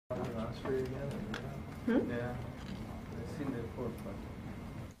history again? Yeah, I've seen the report, but...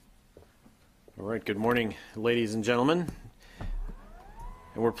 All right, good morning, ladies and gentlemen.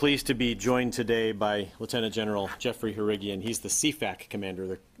 And we're pleased to be joined today by Lieutenant General Jeffrey Harrigian. He's the CFAC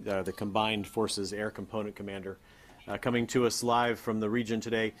commander, the Combined Forces Air Component Commander, coming to us live from the region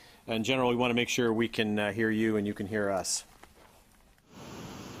today. And General, we want to make sure we can hear you and you can hear us.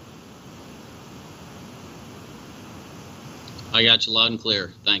 I got you loud and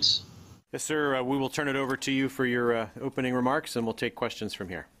clear. Thanks. Yes, sir. We will turn it over to you for your opening remarks, and we'll take questions from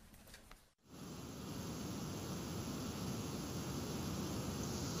here.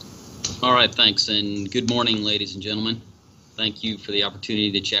 All right, thanks, and good morning, ladies and gentlemen. Thank you for the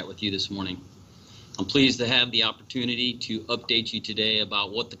opportunity to chat with you this morning. I'm pleased to have the opportunity to update you today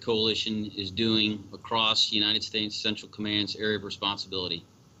about what the coalition is doing across United States Central Command's area of responsibility.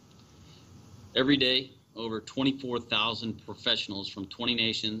 Every day, over 24,000 professionals from 20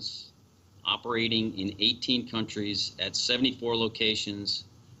 nations operating in 18 countries at 74 locations,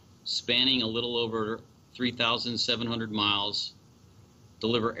 spanning a little over 3,700 miles,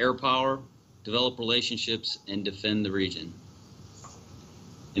 deliver air power, develop relationships, and defend the region.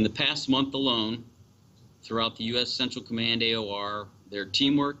 In the past month alone, throughout the U.S. Central Command AOR, their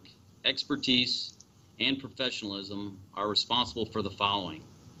teamwork, expertise, and professionalism are responsible for the following: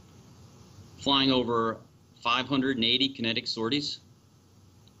 flying over 580 kinetic sorties,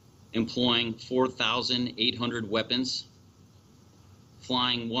 employing 4,800 weapons,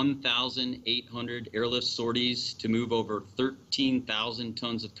 flying 1,800 airlift sorties to move over 13,000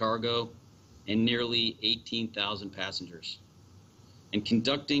 tons of cargo and nearly 18,000 passengers, and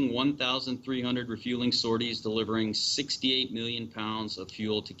conducting 1,300 refueling sorties delivering 68 million pounds of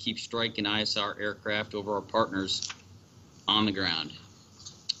fuel to keep strike and ISR aircraft over our partners on the ground.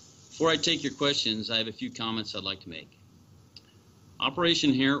 Before I take your questions, I have a few comments I'd like to make. Operation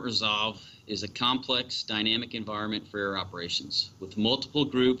Inherent Resolve is a complex, dynamic environment for air operations, with multiple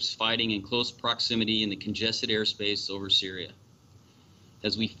groups fighting in close proximity in the congested airspace over Syria.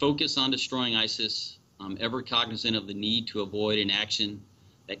 As we focus on destroying ISIS, I'm ever cognizant of the need to avoid an action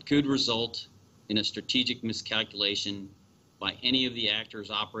that could result in a strategic miscalculation by any of the actors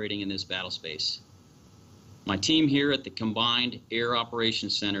operating in this battle space. My team here at the Combined Air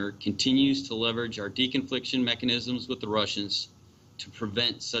Operations Center continues to leverage our deconfliction mechanisms with the Russians to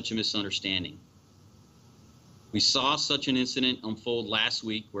prevent such a misunderstanding. We saw such an incident unfold last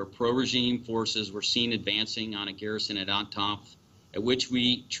week where pro-regime forces were seen advancing on a garrison at Antonov, at which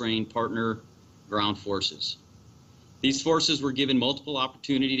we trained partner ground forces. These forces were given multiple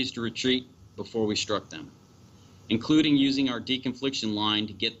opportunities to retreat before we struck them, including using our deconfliction line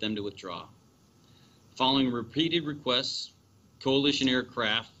to get them to withdraw. Following repeated requests, coalition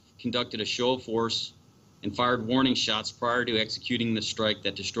aircraft conducted a show of force and fired warning shots prior to executing the strike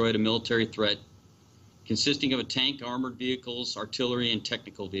that destroyed a military threat consisting of a tank, armored vehicles, artillery, and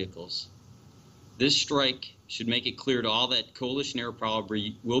technical vehicles. This strike should make it clear to all that coalition air power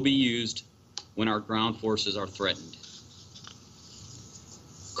will be used when our ground forces are threatened.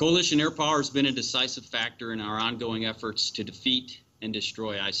 Coalition air power has been a decisive factor in our ongoing efforts to defeat and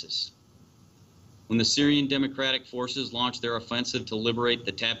destroy ISIS. When the Syrian Democratic Forces launched their offensive to liberate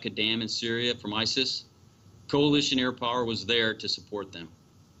the Tabqa Dam in Syria from ISIS, coalition air power was there to support them.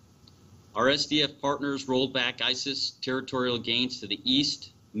 Our SDF partners rolled back ISIS territorial gains to the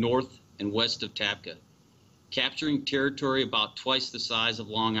east, north, and west of Tabqa, capturing territory about twice the size of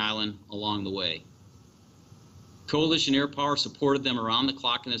Long Island along the way. Coalition air power supported them around the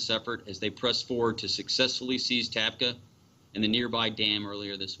clock in this effort as they pressed forward to successfully seize Tabqa and the nearby dam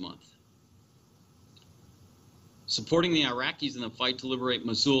earlier this month. Supporting the Iraqis in the fight to liberate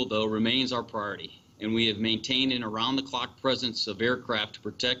Mosul, though, remains our priority, and we have maintained an around-the-clock presence of aircraft to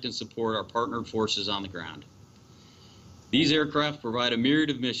protect and support our partnered forces on the ground. These aircraft provide a myriad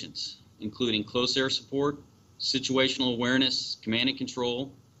of missions, including close air support, situational awareness, command and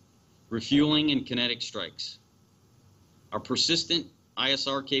control, refueling, and kinetic strikes. Our persistent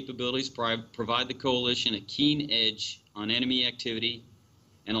ISR capabilities provide the coalition a keen edge on enemy activity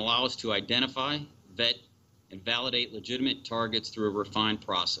and allow us to identify, vet, and validate legitimate targets through a refined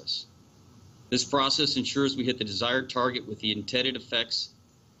process. This process ensures we hit the desired target with the intended effects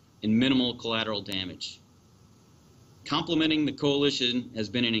and minimal collateral damage. Complementing the coalition has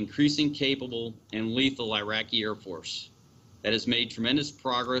been an increasing capable and lethal Iraqi Air Force that has made tremendous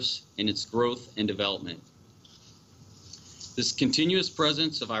progress in its growth and development. This continuous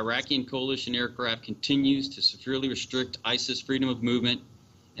presence of Iraqi and coalition aircraft continues to severely restrict ISIS freedom of movement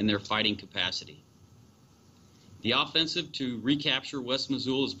and their fighting capacity. The offensive to recapture West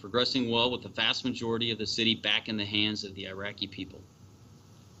Mosul is progressing well, with the vast majority of the city back in the hands of the Iraqi people.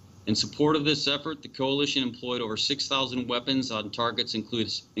 In support of this effort, the coalition employed over 6,000 weapons on targets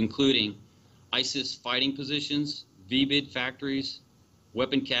including ISIS fighting positions, VBID factories,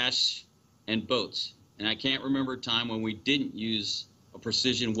 weapon cache, and boats. And I can't remember a time when we didn't use a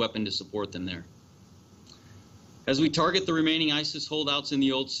precision weapon to support them there. As we target the remaining ISIS holdouts in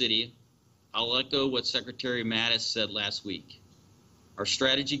the Old City, I'll echo what Secretary Mattis said last week. Our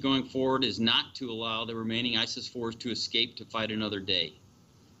strategy going forward is not to allow the remaining ISIS force to escape to fight another day,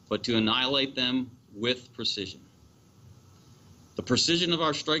 but to annihilate them with precision. The precision of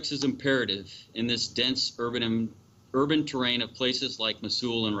our strikes is imperative in this dense urban terrain of places like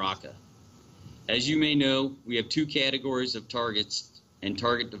Mosul and Raqqa. As you may know, we have two categories of targets and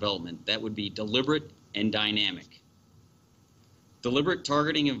target development. That would be deliberate and dynamic. Deliberate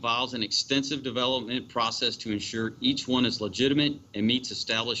targeting involves an extensive development process to ensure each one is legitimate and meets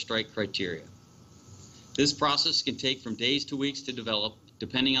established strike criteria. This process can take from days to weeks to develop,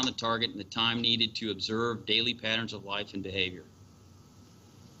 depending on the target and the time needed to observe daily patterns of life and behavior.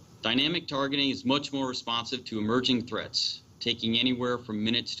 Dynamic targeting is much more responsive to emerging threats, taking anywhere from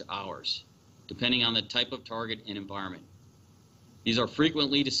minutes to hours, depending on the type of target and environment. These are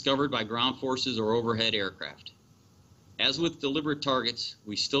frequently discovered by ground forces or overhead aircraft. As with deliberate targets,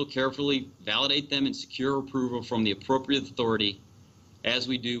 we still carefully validate them and secure approval from the appropriate authority as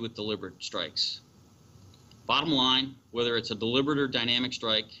we do with deliberate strikes. Bottom line, whether it's a deliberate or dynamic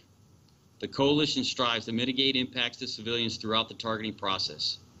strike, the coalition strives to mitigate impacts to civilians throughout the targeting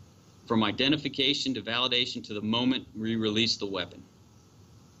process, from identification to validation to the moment we release the weapon.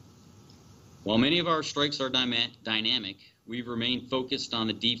 While many of our strikes are dynamic, we've remained focused on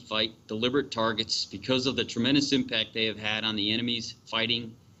the deep fight, deliberate targets because of the tremendous impact they have had on the enemy's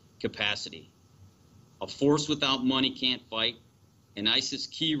fighting capacity. A force without money can't fight, and ISIS'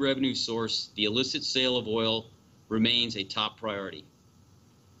 key revenue source, the illicit sale of oil, remains a top priority.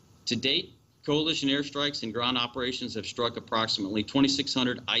 To date, coalition airstrikes and ground operations have struck approximately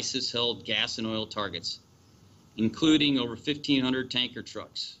 2,600 ISIS-held gas and oil targets, including over 1,500 tanker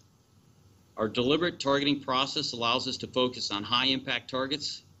trucks. Our deliberate targeting process allows us to focus on high-impact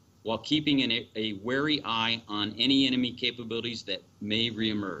targets while keeping a wary eye on any enemy capabilities that may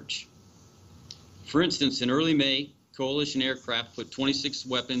reemerge. For instance, in early May, coalition aircraft put 26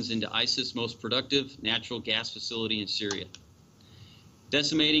 weapons into ISIS' most productive natural gas facility in Syria,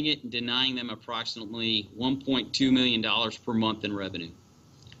 decimating it and denying them approximately $1.2 million per month in revenue.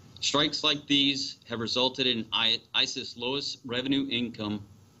 Strikes like these have resulted in ISIS' lowest revenue income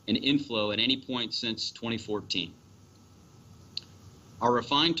and inflow at any point since 2014. Our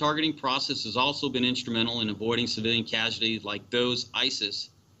refined targeting process has also been instrumental in avoiding civilian casualties like those ISIS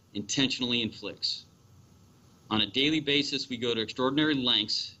intentionally inflicts. On a daily basis, we go to extraordinary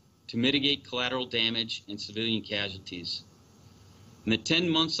lengths to mitigate collateral damage and civilian casualties. In the 10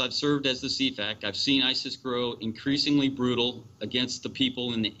 months I've served as the CFAC, I've seen ISIS grow increasingly brutal against the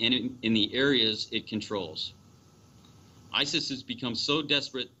people in the areas it controls. ISIS has become so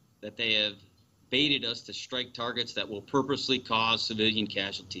desperate that they have baited us to strike targets that will purposely cause civilian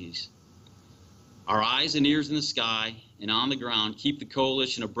casualties. Our eyes and ears in the sky and on the ground keep the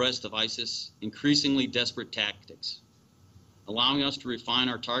coalition abreast of ISIS' increasingly desperate tactics, allowing us to refine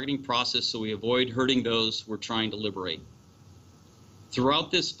our targeting process so we avoid hurting those we're trying to liberate.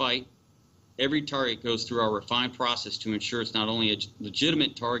 Throughout this fight, every target goes through our refined process to ensure it's not only a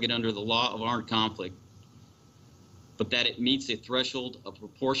legitimate target under the law of armed conflict, but that it meets a threshold of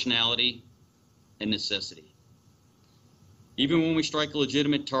proportionality and necessity. Even when we strike a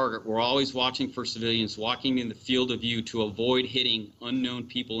legitimate target, we're always watching for civilians walking in the field of view to avoid hitting unknown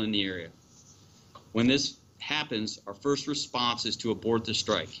people in the area. When this happens, our first response is to abort the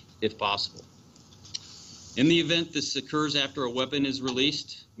strike, if possible. In the event this occurs after a weapon is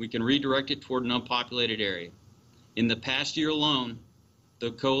released, we can redirect it toward an unpopulated area. In the past year alone,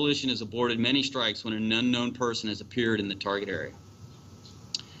 the coalition has aborted many strikes when an unknown person has appeared in the target area.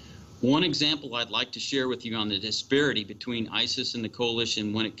 One example I'd like to share with you on the disparity between ISIS and the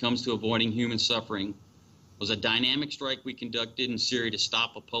coalition when it comes to avoiding human suffering was a dynamic strike we conducted in Syria to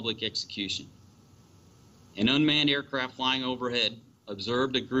stop a public execution. An unmanned aircraft flying overhead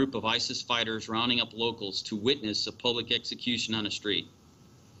observed a group of ISIS fighters rounding up locals to witness a public execution on a street.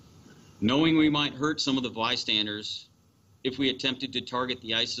 Knowing we might hurt some of the bystanders if we attempted to target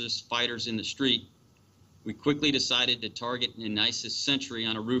the ISIS fighters in the street, we quickly decided to target an ISIS sentry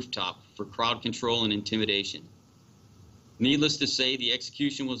on a rooftop for crowd control and intimidation. Needless to say, the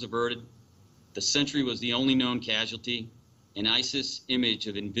execution was averted, the sentry was the only known casualty, and ISIS' image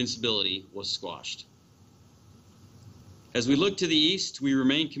of invincibility was squashed. As we look to the east, we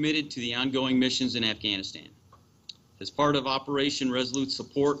remain committed to the ongoing missions in Afghanistan. As part of Operation Resolute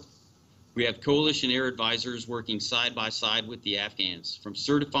Support, we have coalition air advisors working side by side with the Afghans, from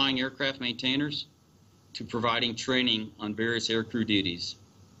certifying aircraft maintainers to providing training on various aircrew duties.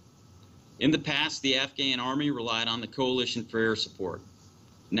 In the past, the Afghan Army relied on the coalition for air support.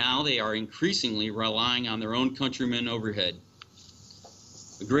 Now they are increasingly relying on their own countrymen overhead.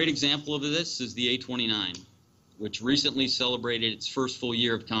 A great example of this is the A-29, which recently celebrated its first full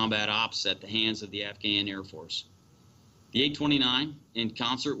year of combat ops at the hands of the Afghan Air Force. The A-29, in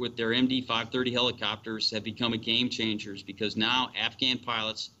concert with their MD-530 helicopters, have become a game changers because now Afghan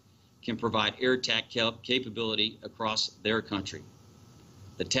pilots can provide air attack capability across their country.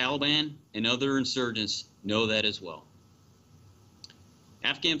 The Taliban and other insurgents know that as well.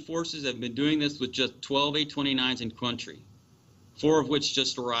 Afghan forces have been doing this with just 12 A-29s in country, 4 of which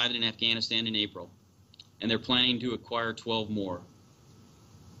just arrived in Afghanistan in April, and they're planning to acquire 12 more.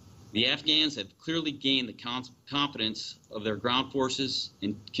 The Afghans have clearly gained the confidence of their ground forces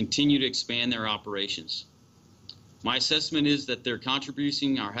and continue to expand their operations. My assessment is that their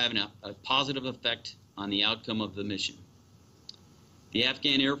contributions are having a positive effect on the outcome of the mission. The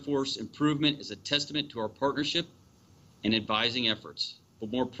Afghan Air Force improvement is a testament to our partnership and advising efforts, but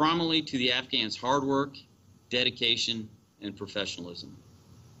more prominently to the Afghans' hard work, dedication, and professionalism.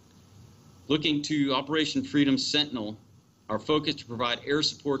 Looking to Operation Freedom Sentinel, our focus to provide air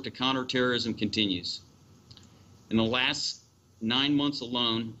support to counterterrorism continues. In the last 9 months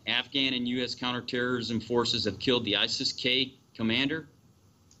alone, Afghan and U.S. counterterrorism forces have killed the ISIS-K commander,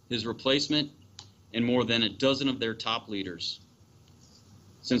 his replacement, and more than a dozen of their top leaders.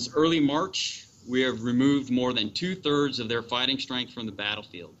 Since early March, we have removed more than 2/3 of their fighting strength from the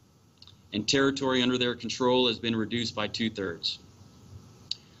battlefield, and territory under their control has been reduced by 2/3.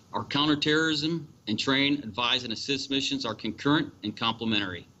 Our counterterrorism and train, advise, and assist missions are concurrent and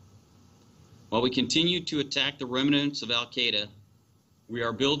complementary. While we continue to attack the remnants of al-Qaeda, we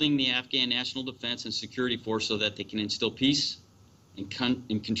are building the Afghan National Defense and Security Force so that they can instill peace and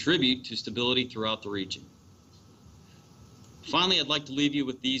contribute to stability throughout the region. Finally, I'd like to leave you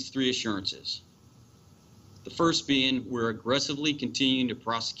with these 3 assurances. The first being, we're aggressively continuing to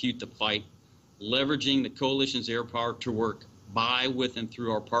prosecute the fight, leveraging the coalition's air power to work by, with, and through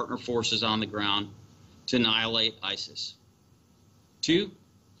our partner forces on the ground to annihilate ISIS. 2,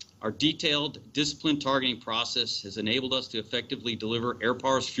 our detailed, disciplined targeting process has enabled us to effectively deliver air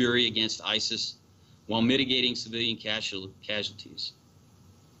power's fury against ISIS while mitigating civilian casualties.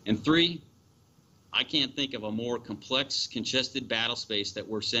 And 3, I can't think of a more complex, congested battle space that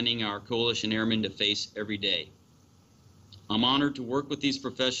we're sending our coalition airmen to face every day. I'm honored to work with these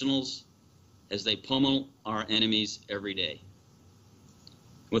professionals as they pummel our enemies every day.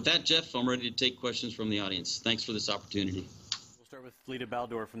 With that, Jeff, I'm ready to take questions from the audience. Thanks for this opportunity. We'll start with Lita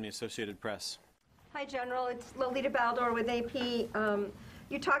Baldor from the Associated Press. Hi, General. It's Lolita Baldor with AP.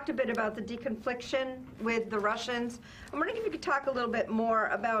 You talked a bit about the deconfliction with the Russians. I'm wondering if you could talk a little bit more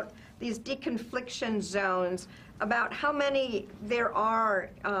about these deconfliction zones, about how many there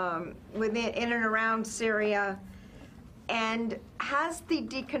are within, in and around Syria, and has the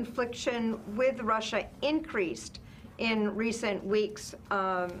deconfliction with Russia increased in recent weeks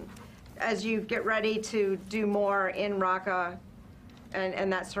as you get ready to do more in Raqqa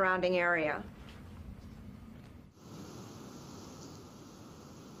and that surrounding area?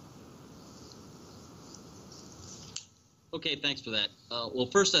 Okay, thanks for that. Well,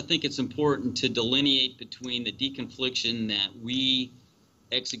 first, I think it's important to delineate between the deconfliction that we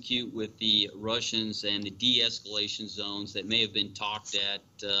execute with the Russians and the de-escalation zones that may have been talked at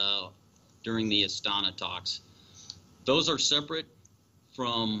during the Astana talks. Those are separate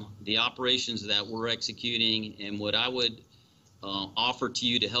from the operations that we're executing, and what I would offer to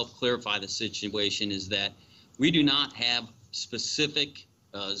you to help clarify the situation is that we do not have specific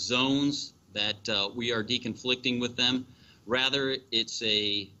zones that we are deconflicting with them. Rather, it's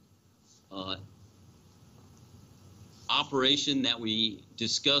a operation that we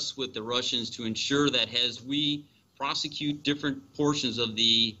discuss with the Russians to ensure that as we prosecute different portions of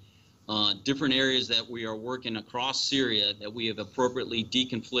the different areas that we are working across Syria, that we have appropriately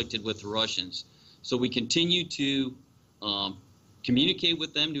deconflicted with the Russians. So we continue to communicate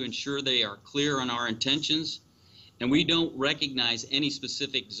with them to ensure they are clear on our intentions. And we don't recognize any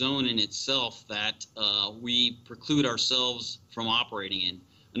specific zone in itself that we preclude ourselves from operating in.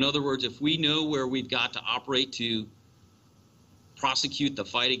 In other words, if we know where we've got to operate to prosecute the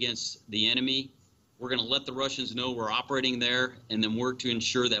fight against the enemy, we're going to let the Russians know we're operating there and then work to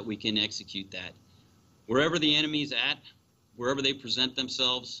ensure that we can execute that. Wherever the enemy's at, wherever they present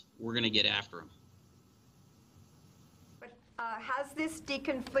themselves, we're going to get after them. But has this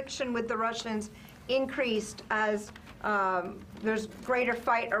deconfliction with the Russians increased as there's greater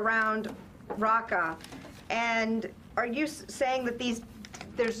fight around Raqqa. And are you saying that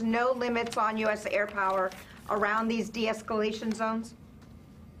there's no limits on U.S. air power around these de-escalation zones?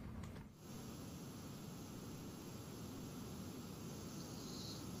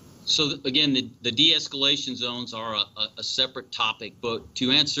 So again, the de-escalation zones are a separate topic, but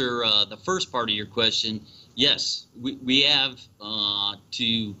to answer the first part of your question, yes, we have had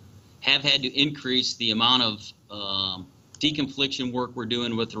to increase the amount of deconfliction work we're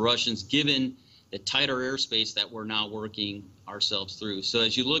doing with the Russians, given the tighter airspace that we're now working ourselves through. So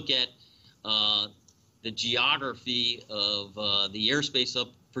as you look at the geography of the airspace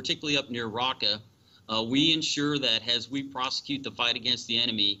particularly up near Raqqa, we ensure that as we prosecute the fight against the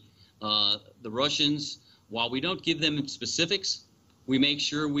enemy, the Russians, while we don't give them specifics, we make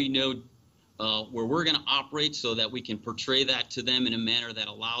sure we know where we're going to operate so that we can portray that to them in a manner that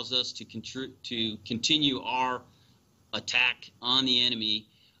allows us to continue our attack on the enemy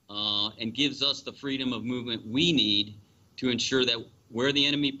and gives us the freedom of movement we need to ensure that where the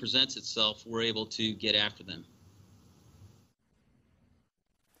enemy presents itself, we're able to get after them.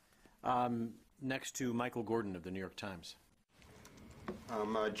 Next to Michael Gordon of the New York Times.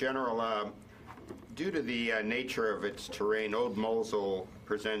 General, due to the nature of its terrain, Old Mosul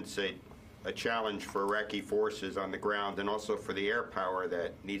presents a challenge for Iraqi forces on the ground and also for the air power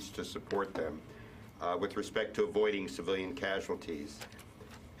that needs to support them with respect to avoiding civilian casualties.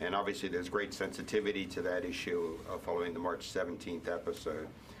 And obviously there's great sensitivity to that issue following the March 17th episode.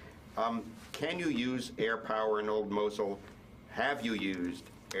 Can you use air power in Old Mosul? Have you used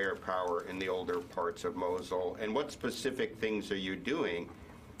air power in the older parts of Mosul? And what specific things are you doing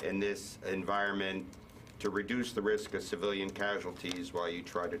in this environment to reduce the risk of civilian casualties while you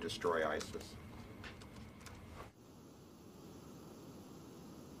try to destroy ISIS?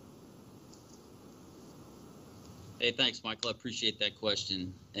 Hey, thanks, Michael. I appreciate that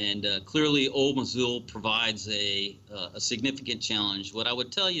question. And clearly, Old Mosul provides a significant challenge. What I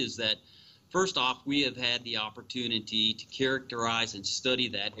would tell you is that, first off, we have had the opportunity to characterize and study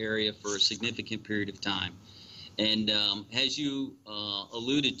that area for a significant period of time. And as you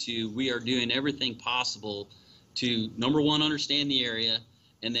alluded to, we are doing everything possible to, number one, understand the area,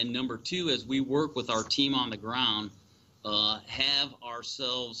 and then number two, as we work with our team on the ground, have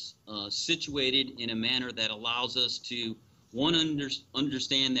ourselves situated in a manner that allows us to, one,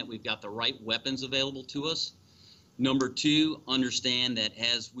 understand that we've got the right weapons available to us. Number two, understand that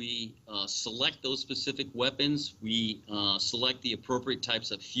as we select those specific weapons, we select the appropriate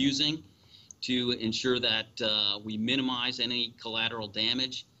types of fusing to ensure that we minimize any collateral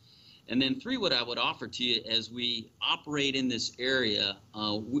damage. And then three, what I would offer to you as we operate in this area,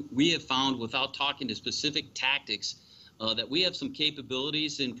 we have found, without talking to specific tactics, that we have some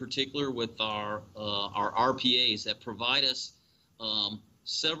capabilities, in particular with our RPAs, that provide us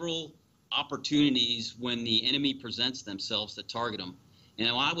several opportunities when the enemy presents themselves to target them. And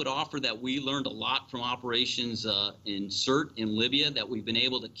I would offer that we learned a lot from operations in CERT in Libya that we've been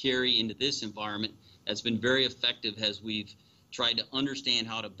able to carry into this environment. That's been very effective as we've tried to understand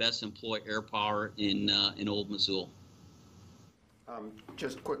how to best employ air power in Old Mosul.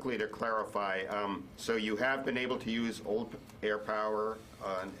 Just quickly to clarify, so you have been able to use old air power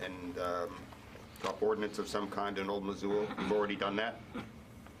and drop ordnance of some kind in Old Mosul? You've already done that?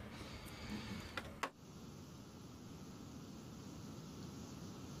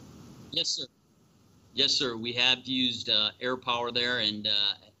 Yes, sir. Yes, sir. We have used air power there, and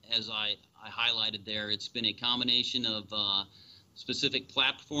as I highlighted there, it's been a combination of specific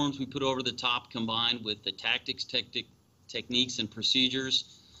platforms we put over the top combined with the tactics, techniques, and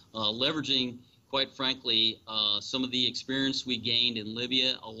procedures, leveraging, quite frankly, some of the experience we gained in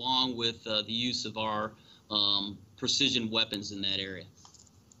Libya, along with the use of our precision weapons in that area.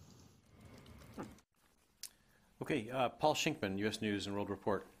 Okay, Paul Shinkman, U.S. News and World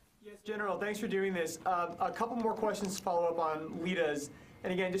Report. Yes, General, thanks for doing this. A couple more questions to follow up on LEDAs.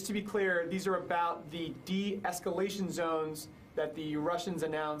 And again, just to be clear, these are about the de-escalation zones that the Russians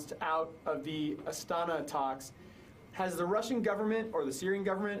announced out of the Astana talks. Has the Russian government or the Syrian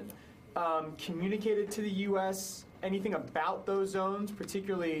government communicated to the U.S. anything about those zones,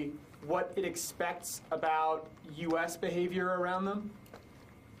 particularly what it expects about U.S. behavior around them?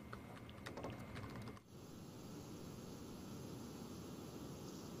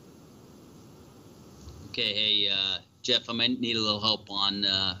 Okay, hey, Jeff, I might need a little help on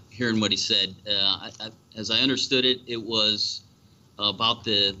hearing what he said. As I understood it, it was about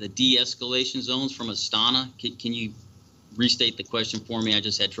the de-escalation zones from Astana. Can you restate the question for me? I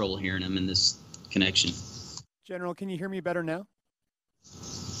just had trouble hearing him in this connection. General, can you hear me better now?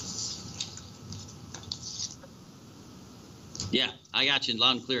 Yeah, I got you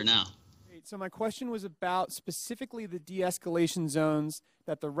loud and clear now. Great. So my question was about specifically the de-escalation zones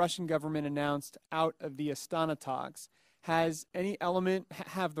that the Russian government announced out of the Astana talks. Has any element,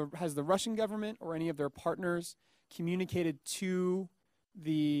 has the Russian government or any of their partners communicated to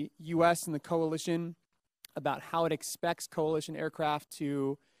the U.S. and the coalition about how it expects coalition aircraft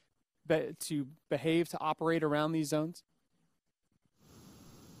to behave, to operate around these zones?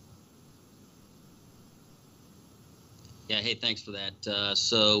 Yeah, hey, thanks for that.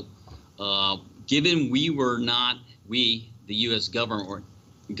 Given we, the U.S.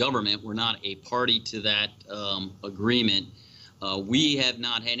 government, were not a party to that agreement, we have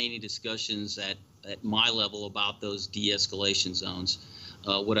not had any discussions at my level about those de-escalation zones.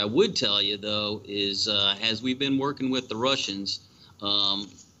 What I would tell you, though, is as we've been working with the Russians,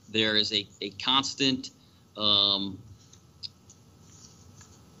 there is a constant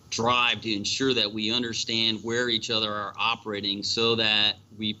drive to ensure that we understand where each other are operating so that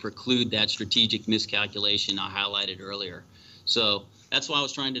we preclude that strategic miscalculation I highlighted earlier. So that's why I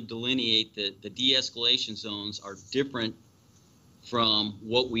was trying to delineate that the de-escalation zones are different from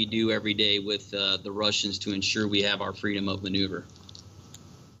what we do every day with the Russians to ensure we have our freedom of maneuver.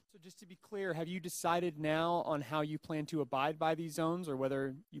 So just to be clear, have you decided now on how you plan to abide by these zones, or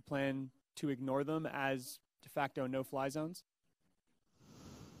whether you plan to ignore them as de facto no-fly zones?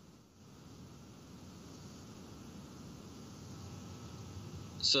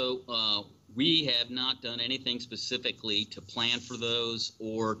 So we have not done anything specifically to plan for those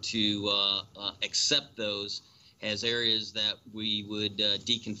or to accept those as areas that we would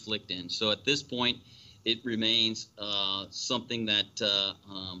deconflict in. So at this point, it remains something that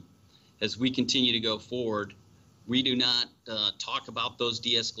as we continue to go forward, we do not talk about those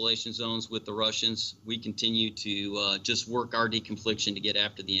de-escalation zones with the Russians. We continue to just work our deconfliction to get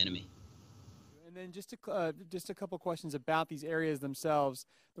after the enemy. And then just a couple questions about these areas themselves.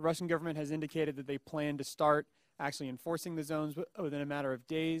 The Russian government has indicated that they plan to start actually enforcing the zones within a matter of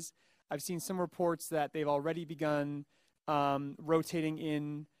days. I've seen some reports that they've already begun rotating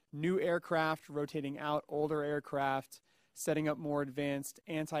in new aircraft, rotating out older aircraft, setting up more advanced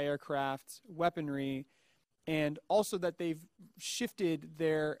anti-aircraft weaponry, and also that they've shifted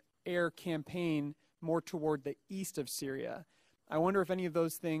their air campaign more toward the east of Syria. I wonder if any of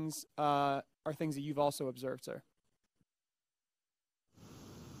those things are things that you've also observed, sir.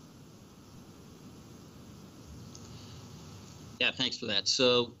 Yeah, thanks for that.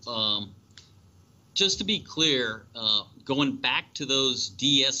 So just to be clear, going back to those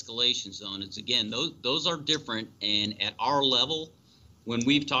de-escalation zones, again, those are different. And at our level, when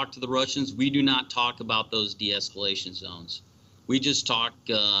we've talked to the Russians, we do not talk about those de-escalation zones. We just talk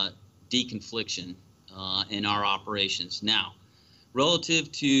deconfliction in our operations. Now,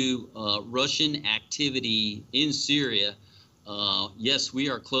 relative to Russian activity in Syria, yes, we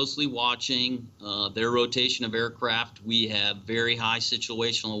are closely watching their rotation of aircraft. We have very high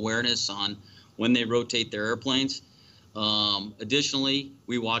situational awareness on when they rotate their airplanes. Additionally,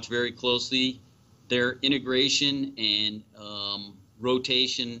 we watch very closely their integration and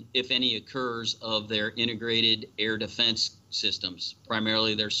rotation, if any occurs, of their integrated air defense systems,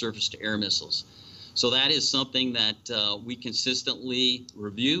 primarily their surface-to-air missiles. So that is something that we consistently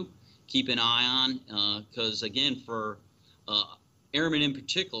review, keep an eye on, because again, for airmen in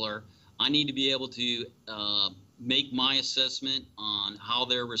particular, I need to be able to make my assessment on how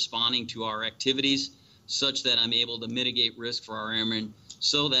they're responding to our activities such that I'm able to mitigate risk for our airmen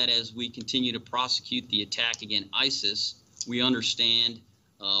so that as we continue to prosecute the attack against ISIS, we understand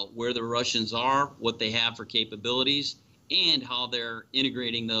where the Russians are, what they have for capabilities, and how they're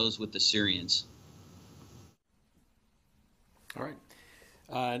integrating those with the Syrians. All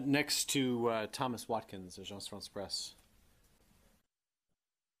right. Next to Thomas Watkins, Agence France Presse.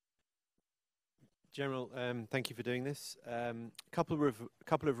 General, thank you for doing this. Couple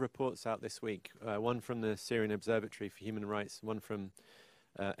of reports out this week. One from the Syrian Observatory for Human Rights, one from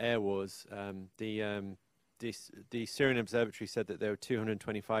Air Wars. The Syrian Observatory said that there were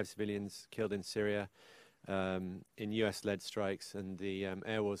 225 civilians killed in Syria in US-led strikes, and the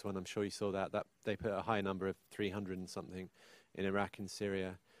Air Wars one, I'm sure you saw that they put a high number of 300 and something in Iraq and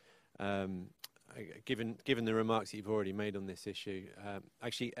Syria. Given the remarks that you've already made on this issue,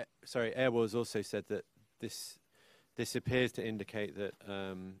 Air Wars also said that this appears to indicate that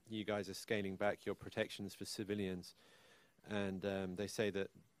you guys are scaling back your protections for civilians, and they say that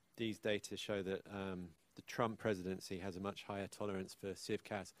these data show that the Trump presidency has a much higher tolerance for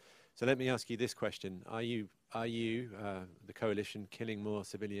CIVCAS. So let me ask you this question: Are you the coalition killing more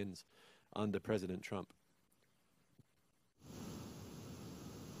civilians under President Trump?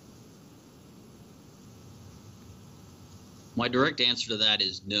 My direct answer to that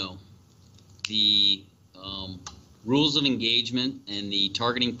is no. The rules of engagement and the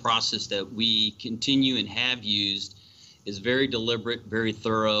targeting process that we continue and have used is very deliberate, very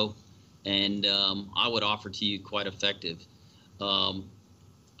thorough, and I would offer to you quite effective.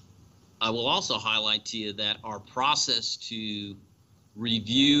 I will also highlight to you that our process to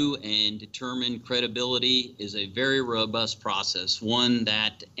review and determine credibility is a very robust process, one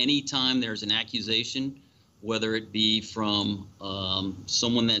that anytime there's an accusation, whether it be from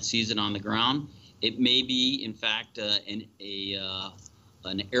someone that sees it on the ground, it may be, in fact, an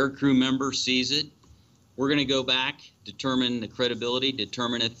aircrew member sees it. We're going to go back, determine the credibility,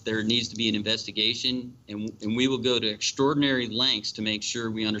 determine if there needs to be an investigation, and we will go to extraordinary lengths to make sure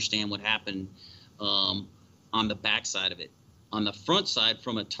we understand what happened on the backside of it. On the front side,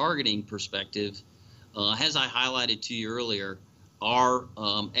 from a targeting perspective, as I highlighted to you earlier, our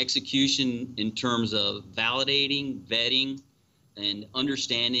execution in terms of validating, vetting, and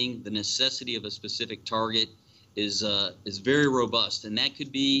understanding the necessity of a specific target is very robust, and that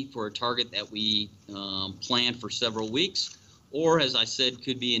could be for a target that we plan for several weeks, or, as I said,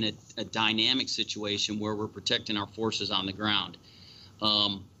 could be in a dynamic situation where we're protecting our forces on the ground.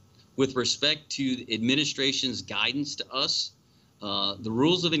 With respect to the administration's guidance to us, the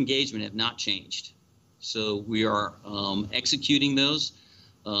rules of engagement have not changed, so we are executing those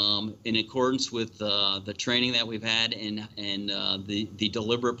in accordance with the training that we've had and the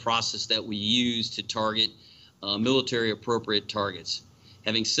deliberate process that we use to target military appropriate targets.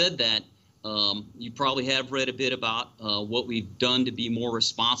 Having said that, you probably have read a bit about what we've done to be more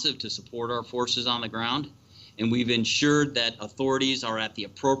responsive to support our forces on the ground, and we've ensured that authorities are at the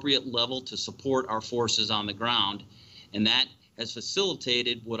appropriate level to support our forces on the ground, and that has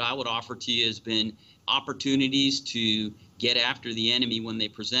facilitated what I would offer to you has been opportunities to get after the enemy when they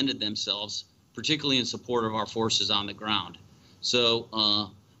presented themselves, particularly in support of our forces on the ground. So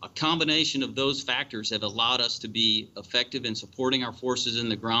a combination of those factors have allowed us to be effective in supporting our forces in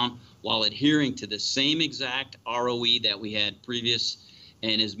the ground while adhering to the same exact ROE that we had previous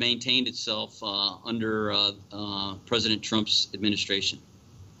and has maintained itself under President Trump's administration.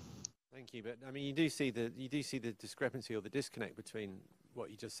 Thank you, but I mean, you do see the discrepancy or the disconnect between what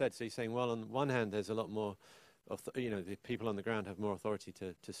you just said. So you're saying, well, on one hand, there's a lot more, the people on the ground have more authority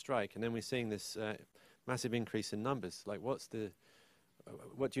to strike, and then we're seeing this massive increase in numbers. Like, what do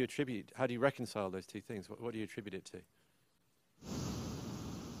you attribute? How do you reconcile those two things? What do you attribute it to?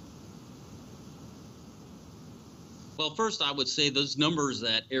 Well, first, I would say those numbers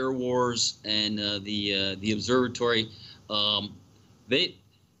that Air Wars and the observatory, I'm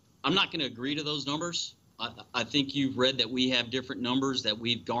not going to agree to those numbers. I think you've read that we have different numbers that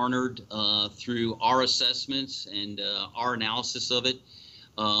we've garnered through our assessments and our analysis of it.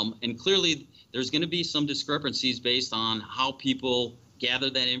 And clearly, there's going to be some discrepancies based on how people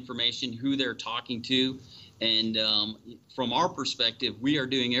gather that information, who they're talking to. And from our perspective, we are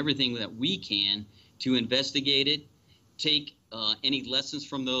doing everything that we can to investigate it, take any lessons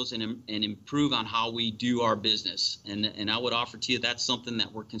from those, and improve on how we do our business. And I would offer to you that's something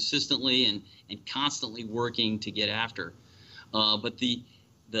that we're consistently and constantly working to get after. But the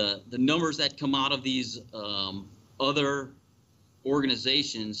numbers that come out of these other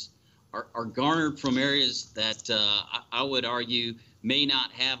organizations are garnered from areas that I would argue may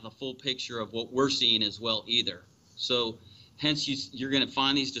not have the full picture of what we're seeing as well either. So hence you're going to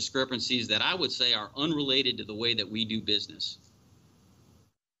find these discrepancies that I would say are unrelated to the way that we do business.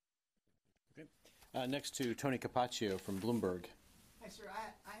 Okay. Next to Tony Capaccio from Bloomberg. Hi, sir.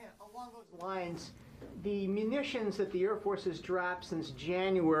 Along those lines, the munitions that the Air Force has dropped since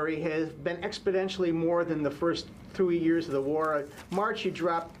January has been exponentially more than the first 3 years of the war. March, you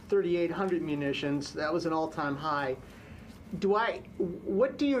dropped 3,800 munitions. That was an all-time high.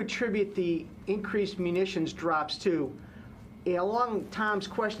 What do you attribute the increased munitions drops to? Along Tom's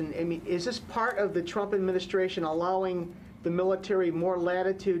question, I mean, is this part of the Trump administration allowing the military more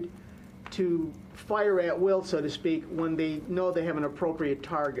latitude to fire at will, so to speak, when they know they have an appropriate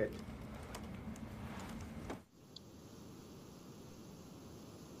target?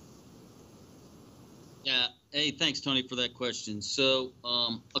 Yeah. Hey, thanks, Tony, for that question. So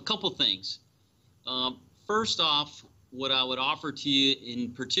a couple things. First off, what I would offer to you,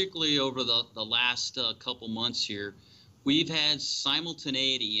 in particularly over the last couple months here, we've had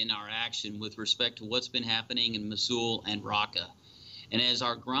simultaneity in our action with respect to what's been happening in Mosul and Raqqa. And as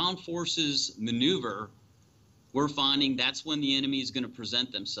our ground forces maneuver, we're finding that's when the enemy is going to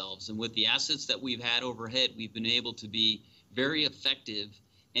present themselves. And with the assets that we've had overhead, we've been able to be very effective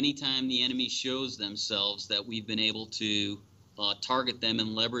anytime the enemy shows themselves, that we've been able to target them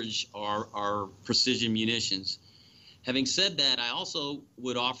and leverage our precision munitions. Having said that, I also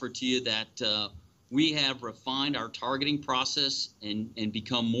would offer to you that we have refined our targeting process and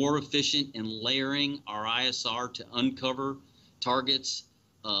become more efficient in layering our ISR to uncover targets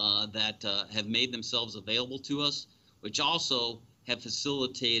that have made themselves available to us, which also have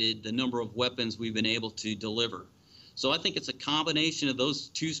facilitated the number of weapons we've been able to deliver. So I think it's a combination of those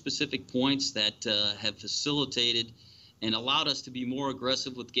two specific points that have facilitated and allowed us to be more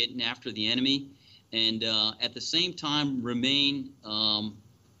aggressive with getting after the enemy, and at the same time remain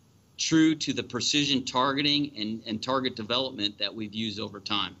true to the precision targeting and target development that we've used over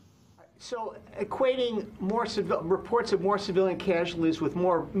time. So equating reports of more civilian casualties with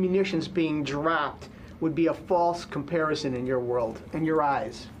more munitions being dropped would be a false comparison in your world, in your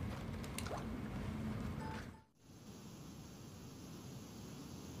eyes.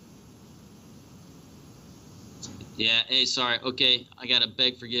 Yeah. Hey, sorry. Okay, I gotta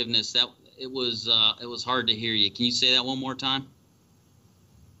beg forgiveness. That it was hard to hear you. Can you say that one more time?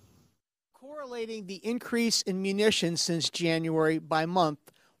 Correlating the increase in munitions since January by month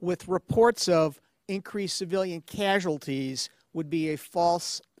with reports of increased civilian casualties would be a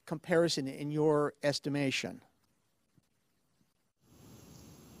false comparison in your estimation.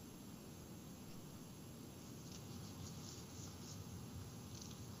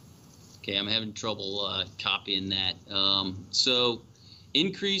 Okay, I'm having trouble copying that. So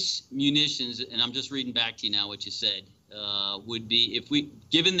increased munitions, and I'm just reading back to you now what you said, would be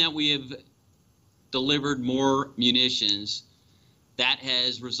given that we have delivered more munitions, that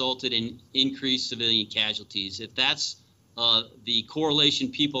has resulted in increased civilian casualties. If that's the correlation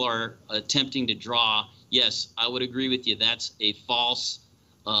people are attempting to draw, yes, I would agree with you. That's a false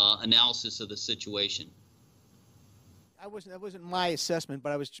analysis of the situation. That wasn't my assessment,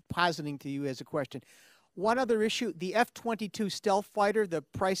 but I was positing to you as a question. One other issue, the F-22 stealth fighter, the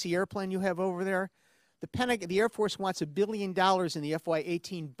pricey airplane you have over there, the Air Force wants $1 billion in the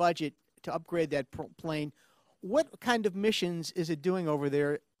FY18 budget to upgrade that plane. What kind of missions is it doing over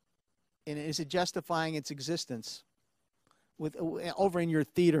there, and is it justifying its existence over in your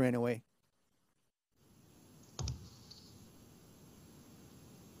theater anyway?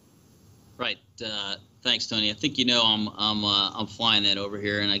 Right. Thanks, Tony. I think you know I'm flying that over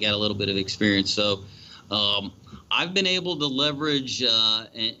here, and I got a little bit of experience. So I've been able to leverage,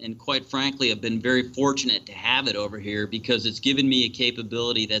 and quite frankly, I've been very fortunate to have it over here because it's given me a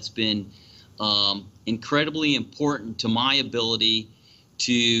capability that's been incredibly important to my ability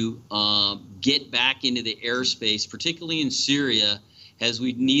to get back into the airspace, particularly in Syria, as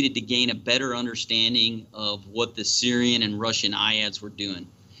we needed to gain a better understanding of what the Syrian and Russian IADs were doing.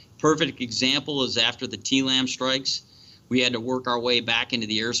 Perfect example is after the TLAM strikes, we had to work our way back into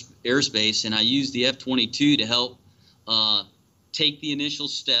the airspace, and I used the F-22 to help take the initial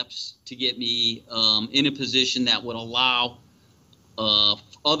steps to get me in a position that would allow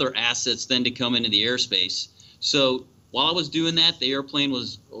other assets then to come into the airspace. So while I was doing that, the airplane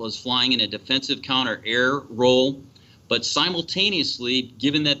was flying in a defensive counter-air role, but simultaneously,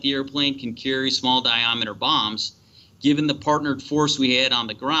 given that the airplane can carry small diameter bombs, given the partnered force we had on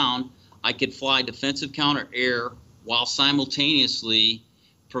the ground, I could fly defensive counter-air while simultaneously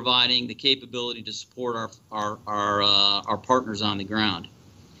providing the capability to support our partners on the ground.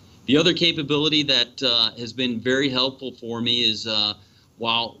 The other capability that has been very helpful for me is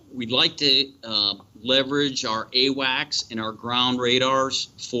while we'd like to leverage our AWACS and our ground radars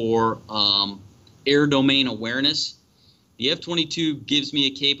for air domain awareness, the F-22 gives me a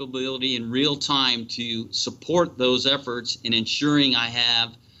capability in real time to support those efforts in ensuring I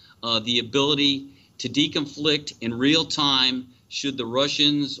have the ability to deconflict in real time should the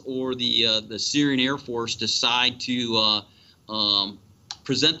Russians or the Syrian Air Force decide to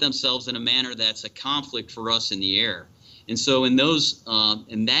present themselves in a manner that's a conflict for us in the air. And so in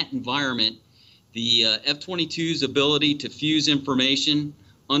that environment, the F-22's ability to fuse information,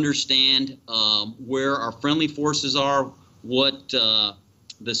 understand where our friendly forces are, what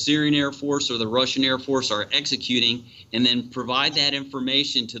the Syrian Air Force or the Russian Air Force are executing, and then provide that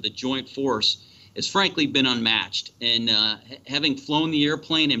information to the joint force has frankly been unmatched. And having flown the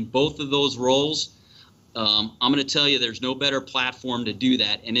airplane in both of those roles, I'm going to tell you there's no better platform to do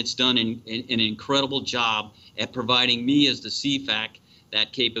that, and it's done an incredible job at providing me as the CFAC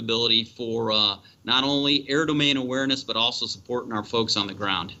that capability for not only air domain awareness, but also supporting our folks on the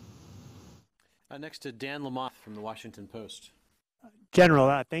ground. Next to Dan Lamothe from the Washington Post.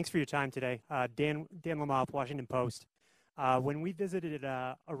 General, thanks for your time today. Dan Lamothe, Washington Post. When we visited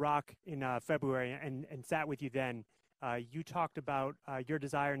Iraq in February and sat with you then, you talked about your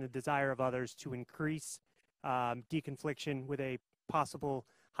desire and the desire of others to increase deconfliction with a possible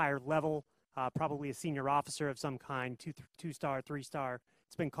higher level probably a senior officer of some kind, two-star, three-star.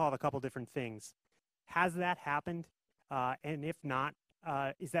 It's been called a couple different things. Has that happened? And if not,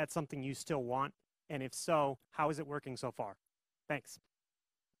 is that something you still want? And if so, how is it working so far? Thanks.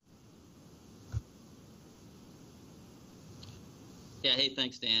 Yeah, hey,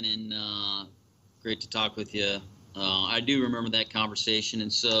 thanks, Dan, and great to talk with you. I do remember that conversation,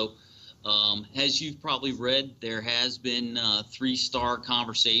 and so as you've probably read, there has been three-star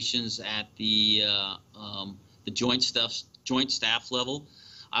conversations at the joint staff level.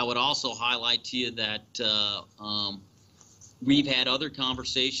 I would also highlight to you that we've had other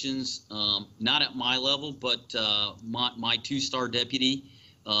conversations, not at my level, but my two-star deputy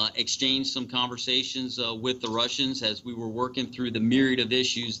exchanged some conversations with the Russians as we were working through the myriad of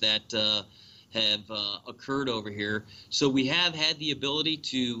issues that have occurred over here. So we have had the ability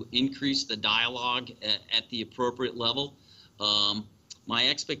to increase the dialogue at the appropriate level. My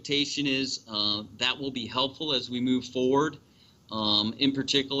expectation is that will be helpful as we move forward. In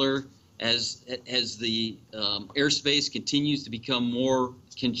particular, as the airspace continues to become more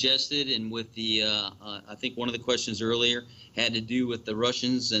congested, and with the I think one of the questions earlier had to do with the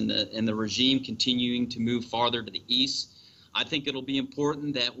Russians and the regime continuing to move farther to the east. I think it'll be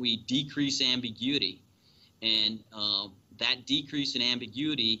important that we decrease ambiguity, and that decrease in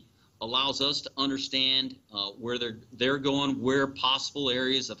ambiguity allows us to understand where they're going, where possible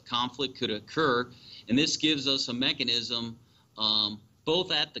areas of conflict could occur, and this gives us a mechanism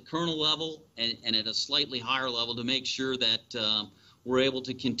both at the colonel level and at a slightly higher level to make sure that we're able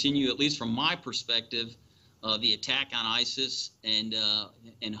to continue, at least from my perspective, the attack on ISIS and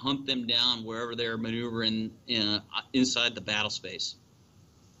hunt them down wherever they're maneuvering inside the battle space.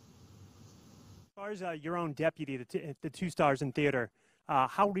 As far as your own deputy, the two stars in theater,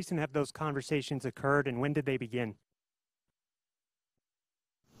 how recent have those conversations occurred, and when did they begin?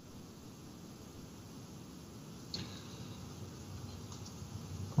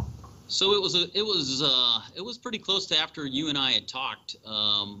 So it was pretty close to after you and I had talked.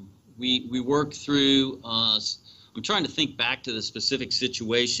 We worked through. I'm trying to think back to the specific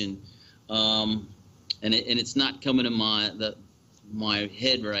situation, and it's not coming to my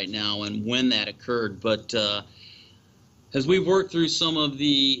head right now and when that occurred. But as we worked through some of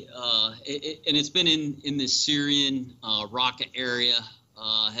the, and it's been in the Syrian Raqqa area,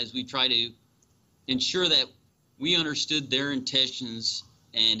 as we try to ensure that we understood their intentions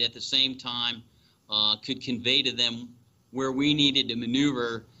and at the same time could convey to them where we needed to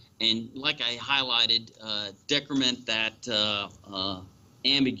maneuver, and like I highlighted, decrement that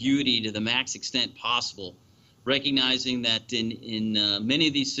ambiguity to the max extent possible, recognizing that in many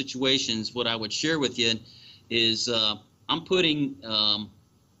of these situations, what I would share with you is I'm putting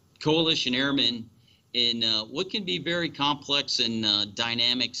coalition airmen in what can be very complex and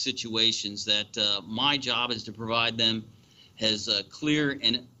dynamic situations that my job is to provide them as clear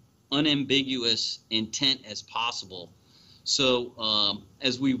and unambiguous intent as possible. So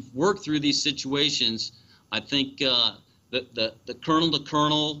as we've worked through these situations, I think the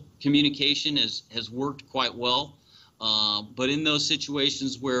colonel-to-colonel communication has worked quite well. But in those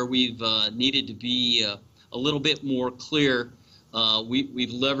situations where we've needed to be a little bit more clear,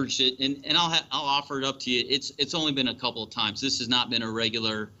 we've leveraged it. And I'll offer it up to you. It's only been a couple of times. This has not been a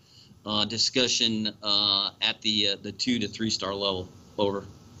regular discussion at the 2 to 3 star level. Over.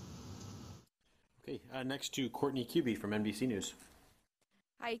 Okay, next to Courtney Cubey from NBC News.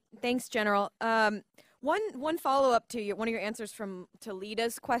 Hi, thanks, General. One follow-up to one of your answers to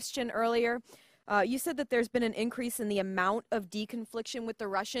Lita's question earlier. You said that there's been an increase in the amount of deconfliction with the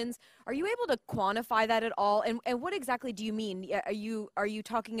Russians. Are you able to quantify that at all? And what exactly do you mean? Are you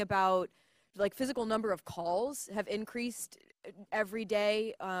talking about like physical number of calls have increased every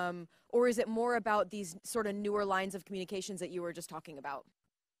day, or is it more about these sort of newer lines of communications that you were just talking about?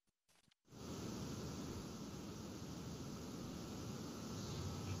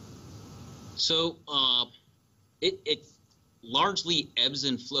 So it largely ebbs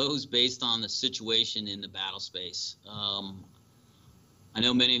and flows based on the situation in the battle space. I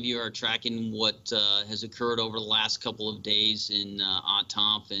know many of you are tracking what has occurred over the last couple of days in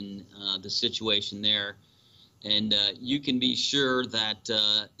Atanf and the situation there. And you can be sure that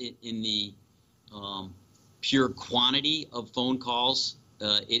in the pure quantity of phone calls,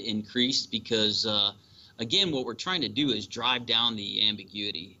 it increased because, again, what we're trying to do is drive down the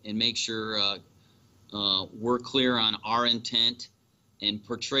ambiguity and make sure we're clear on our intent and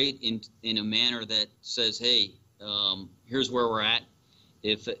portray it in a manner that says, hey, here's where we're at.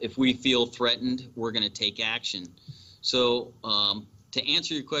 If we feel threatened, we're going to take action. So to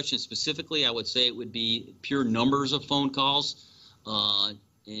answer your question specifically, I would say it would be pure numbers of phone calls.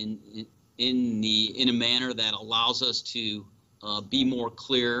 And in a manner that allows us to be more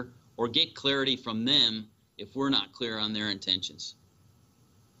clear or get clarity from them if we're not clear on their intentions.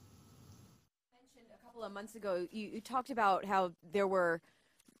 You mentioned a couple of months ago, you talked about how there were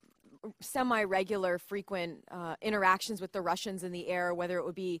semi-regular, frequent interactions with the Russians in the air, whether it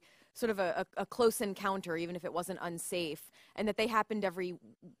would be sort of a close encounter, even if it wasn't unsafe, and that they happened every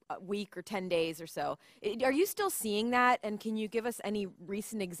week or 10 days or so. Are you still seeing that? And can you give us any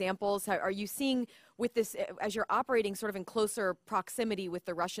recent examples? Are you seeing with this, as you're operating sort of in closer proximity with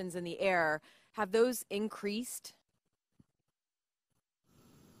the Russians in the air, have those increased?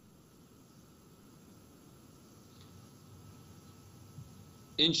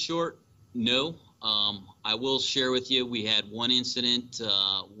 In short, no. I will share with you, we had one incident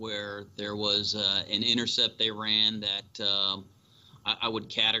where there was an intercept they ran that I would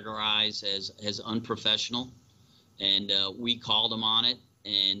categorize as unprofessional, and we called them on it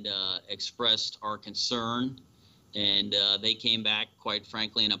and expressed our concern, and they came back, quite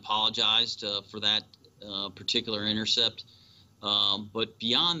frankly, and apologized for that particular intercept. But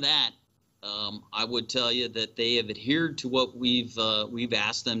beyond that, I would tell you that they have adhered to what we've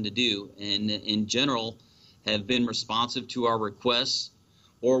asked them to do, and in general have been responsive to our requests,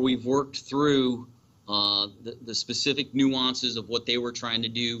 or we've worked through the specific nuances of what they were trying to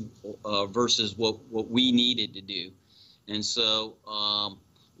do versus what we needed to do. And so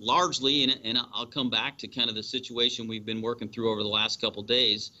largely, and I'll come back to kind of the situation we've been working through over the last couple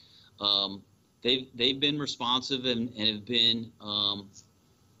days, they've been responsive and have been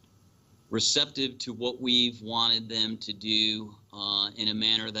receptive to what we've wanted them to do in a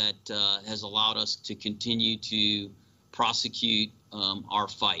manner that has allowed us to continue to prosecute our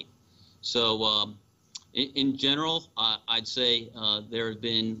fight. So in general, I'd say there have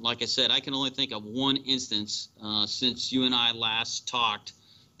been, like I said, I can only think of one instance since you and I last talked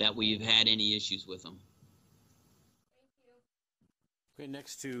that we've had any issues with them. Okay,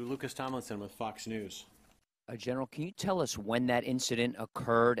 next to Lucas Tomlinson with Fox News. General, can you tell us when that incident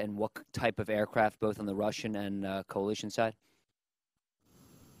occurred and what type of aircraft, both on the Russian and coalition side?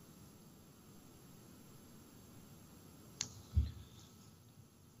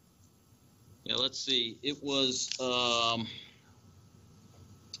 Yeah, let's see. It was, I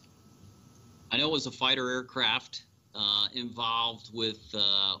know it was a fighter aircraft involved with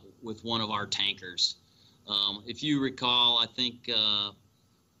one of our tankers. If you recall, I think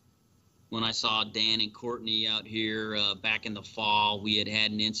when I saw Dan and Courtney out here back in the fall, we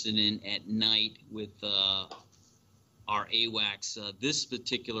had an incident at night with our AWACS. This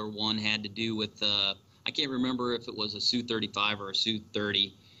particular one had to do with, I can't remember if it was a Su-35 or a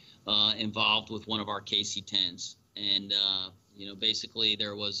Su-30 involved with one of our KC-10s. And, you know, basically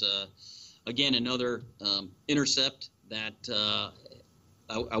there was, again, another intercept that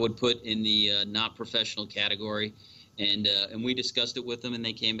I would put in the not professional category. And we discussed it with them, and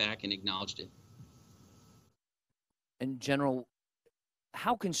they came back and acknowledged it. And General,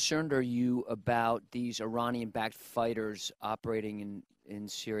 how concerned are you about these Iranian-backed fighters operating in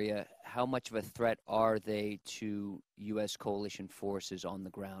Syria? How much of a threat are they to U.S. coalition forces on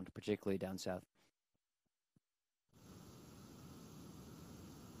the ground, particularly down south?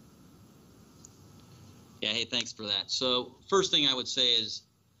 Yeah, hey, thanks for that. So first thing I would say is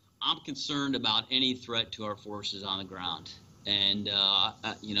I'm concerned about any threat to our forces on the ground. And,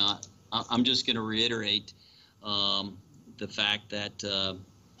 you know, I'm just going to reiterate the fact that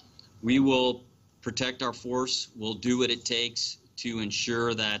we will protect our force. We'll do what it takes to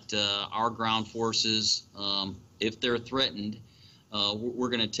ensure that our ground forces, if they're threatened, we're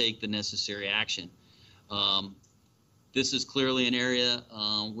going to take the necessary action. This is clearly an area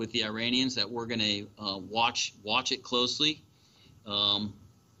with the Iranians that we're going to watch it closely.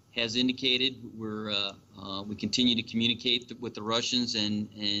 Has indicated we continue to communicate with the Russians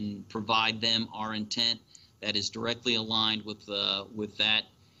and provide them our intent that is directly aligned with that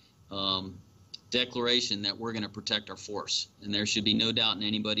declaration that we're going to protect our force. And there should be no doubt in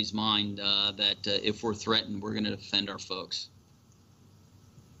anybody's mind that if we're threatened, we're going to defend our folks.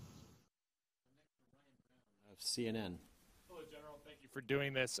 CNN. Hello, General. Thank you for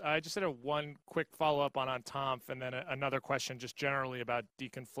doing this. I just had one quick follow-up on TOMF and then another question just generally about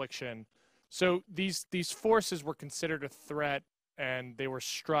deconfliction. So these forces were considered a threat and they were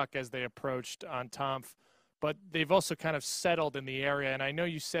struck as they approached on TOMF, but they've also kind of settled in the area. And I know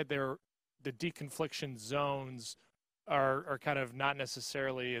you said the deconfliction zones are kind of not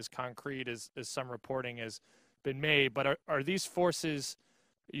necessarily as concrete as some reporting has been made, but are these forces,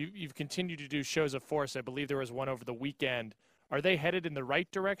 you've continued to do shows of force. I believe there was one over the weekend. Are they headed in the right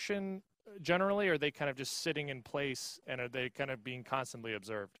direction generally, or are they kind of just sitting in place, and are they kind of being constantly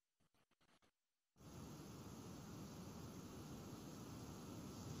observed?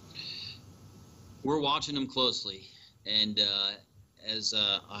 We're watching them closely, and as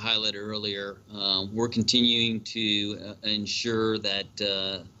I highlighted earlier, we're continuing to ensure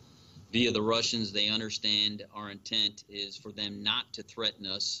that via the Russians, they understand our intent is for them not to threaten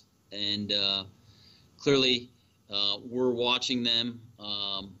us, and clearly we're watching them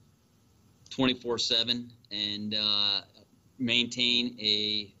 24/7 and maintain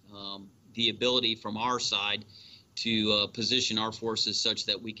the ability from our side to position our forces such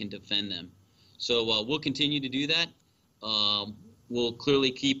that we can defend them. So we'll continue to do that. We'll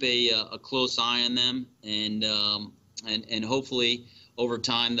clearly keep a close eye on them, and hopefully over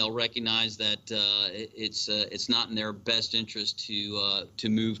time they'll recognize that it's not in their best interest to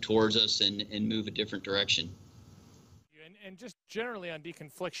move towards us and move a different direction. And just generally on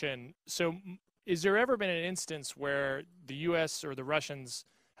deconfliction, so is there ever been an instance where the U.S. or the Russians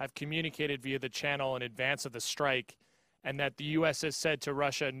have communicated via the channel in advance of the strike, and that the U.S. has said to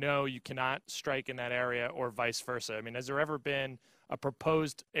Russia, no, you cannot strike in that area, or vice versa? I mean, has there ever been a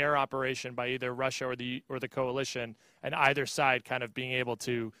proposed air operation by either Russia or the coalition, and either side kind of being able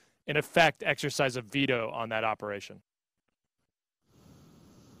to, in effect, exercise a veto on that operation?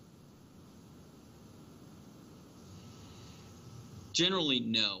 Generally,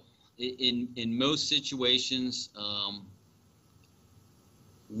 no. In most situations,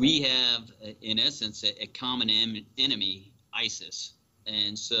 we have, in essence, a common enemy, ISIS.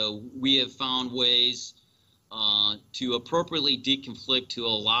 And so we have found ways to appropriately deconflict to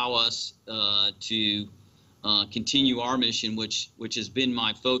allow us to continue our mission, which has been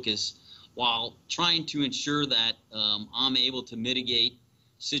my focus, while trying to ensure that I'm able to mitigate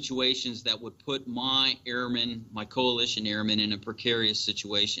situations that would put my airmen, my coalition airmen, in a precarious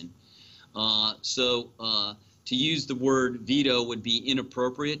situation. To use the word veto would be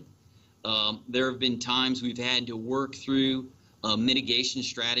inappropriate. There have been times we've had to work through mitigation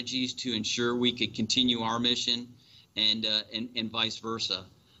strategies to ensure we could continue our mission, and vice versa.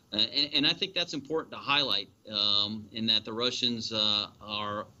 And I think that's important to highlight, in that the Russians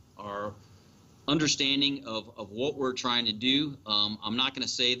are understanding of what we're trying to do. I'm not going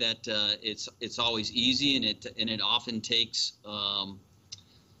to say that it's always easy, and it often takes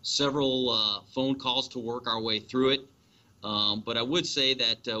several phone calls to work our way through it. But I would say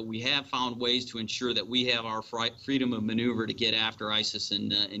that we have found ways to ensure that we have our freedom of maneuver to get after ISIS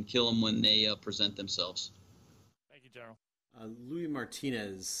and kill them when they present themselves. Thank you, General. Louis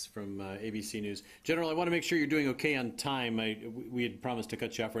Martinez from ABC News. General, I want to make sure you're doing okay on time. We had promised to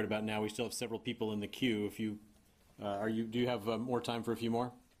cut you off right about now. We still have several people in the queue. If you do you have more time for a few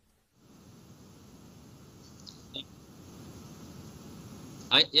more?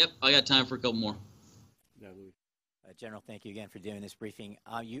 Yep, I got time for a couple more. Yeah, Louis. General, thank you again for doing this briefing.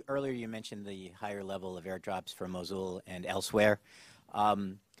 Earlier you mentioned the higher level of airdrops from Mosul and elsewhere.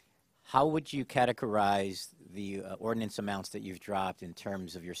 How would you categorize the ordnance amounts that you've dropped in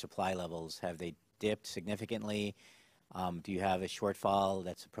terms of your supply levels? Have they dipped significantly? Do you have a shortfall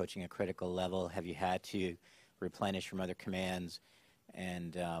that's approaching a critical level? Have you had to replenish from other commands?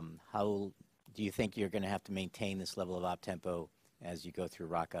 And how do you think you're going to have to maintain this level of op tempo as you go through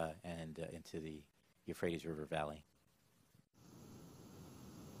Raqqa and into the Euphrates River Valley?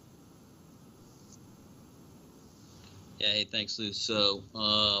 Yeah, hey, thanks, Lou. So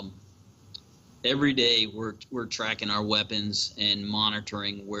every day we're tracking our weapons and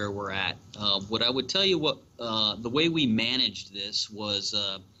monitoring where we're at. What I would tell you, the way we managed this was,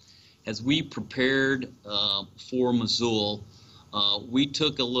 as we prepared for Mosul, we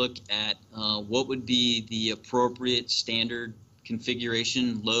took a look at what would be the appropriate standard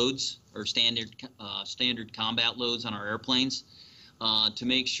configuration loads, or standard combat loads on our airplanes, to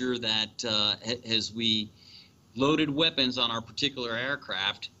make sure that as we loaded weapons on our particular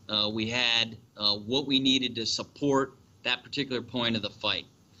aircraft, we had what we needed to support that particular point of the fight.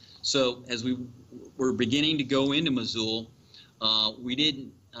 So as we were beginning to go into Mosul, we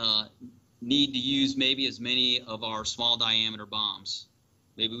didn't need to use maybe as many of our small diameter bombs.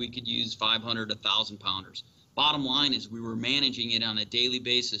 Maybe we could use 500 to 1,000 pounders. Bottom line is we were managing it on a daily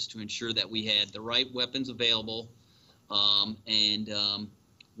basis to ensure that we had the right weapons available, and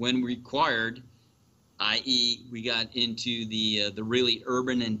when required, i.e., we got into the really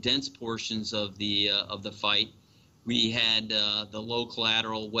urban and dense portions of the fight, we had the low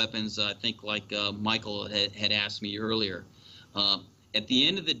collateral weapons. I think, like Michael had asked me earlier. At the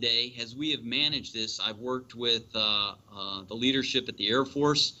end of the day, as we have managed this, I've worked with the leadership at the Air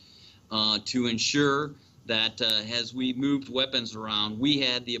Force to ensure that as we moved weapons around, we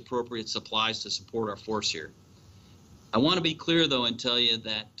had the appropriate supplies to support our force here. I want to be clear, though, and tell you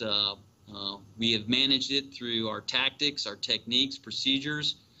that we have managed it through our tactics, our techniques,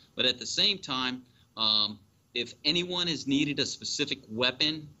 procedures, but at the same time, If anyone has needed a specific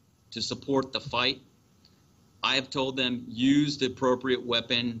weapon to support the fight, I have told them use the appropriate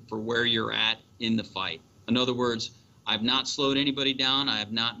weapon for where you're at in the fight. In other words, I've not slowed anybody down. I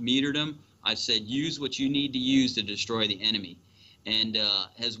have not metered them. I've said use what you need to use to destroy the enemy. And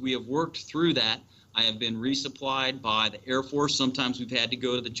as we have worked through that, I have been resupplied by the Air Force. Sometimes we've had to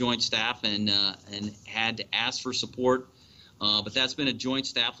go to the Joint Staff and had to ask for support. But that's been a Joint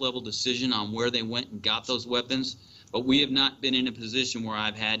Staff level decision on where they went and got those weapons. But we have not been in a position where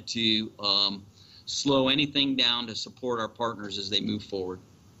I've had to slow anything down to support our partners as they move forward.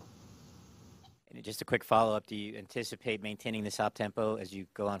 And just a quick follow-up, do you anticipate maintaining this op tempo as you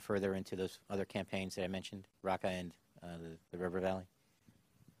go on further into those other campaigns that I mentioned, Raqqa and the River Valley?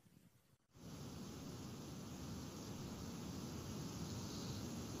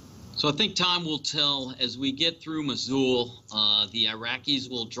 So I think time will tell. As we get through Mosul, the Iraqis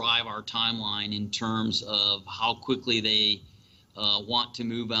will drive our timeline in terms of how quickly they want to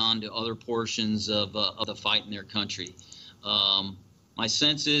move on to other portions of the fight in their country. My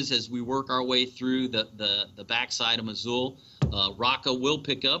sense is as we work our way through the backside of Mosul, Raqqa will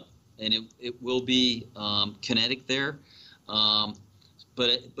pick up, and it will be kinetic there.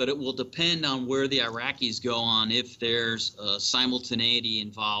 But it will depend on where the Iraqis go on if there's simultaneity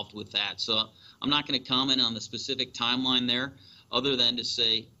involved with that. So I'm not going to comment on the specific timeline there, other than to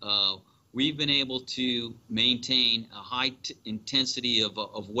say we've been able to maintain a high intensity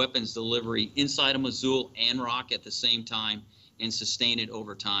of weapons delivery inside of Mosul and Raqqa at the same time and sustain it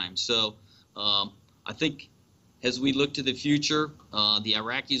over time. So I think as we look to the future, the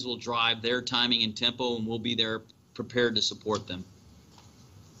Iraqis will drive their timing and tempo, and we'll be there prepared to support them.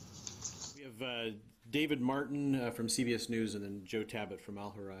 We have David Martin from CBS News and then Joe Tabbitt from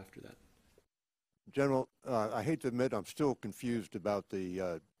Al-Hurra after that. General, I hate to admit I'm still confused about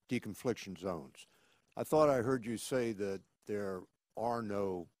the deconfliction zones. I thought I heard you say that there are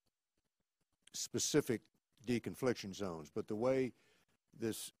no specific deconfliction zones, but the way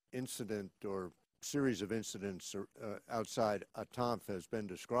this incident or series of incidents outside Atanf has been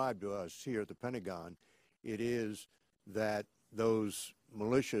described to us here at the Pentagon, it is that those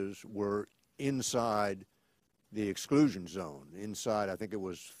militias were inside the exclusion zone, inside, I think it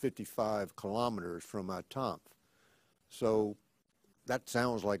was 55 kilometers from Atanf. So that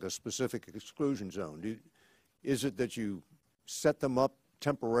sounds like a specific exclusion zone. Is it that you set them up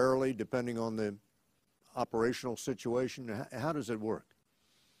temporarily depending on the operational situation? How does it work?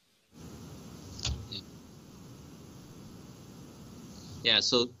 Yeah,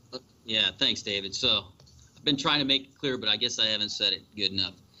 so, thanks, David. So I've been trying to make it clear, but I guess I haven't said it good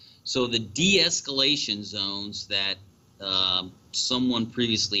enough. So the de-escalation zones that someone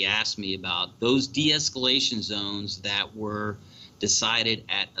previously asked me about, those de-escalation zones that were decided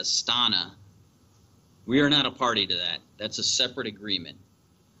at Astana, we are not a party to that. That's a separate agreement.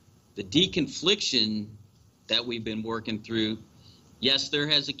 The deconfliction that we've been working through, yes, there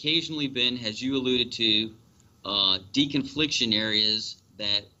has occasionally been, as you alluded to, deconfliction areas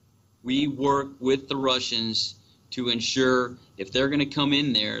that we work with the Russians to ensure if they're going to come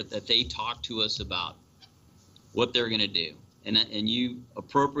in there that they talk to us about what they're going to do. And you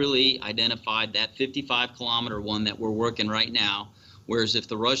appropriately identified that 55-kilometer one that we're working right now, whereas if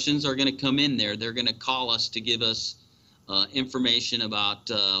the Russians are going to come in there, they're going to call us to give us information about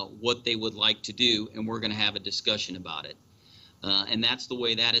what they would like to do, and we're going to have a discussion about it. And that's the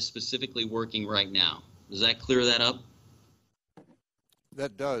way that is specifically working right now. Does that clear that up?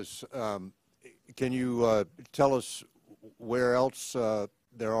 That does. Can you tell us where else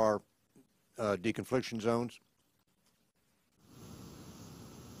there are deconfliction zones?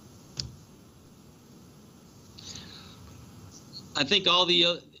 I think all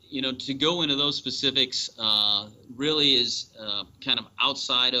the, to go into those specifics really is kind of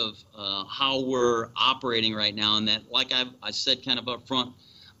outside of how we're operating right now. And that, like I said kind of up front,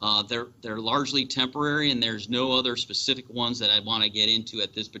 they're largely temporary, and there's no other specific ones that I want to get into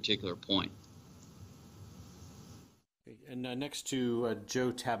at this particular point. Okay, and next to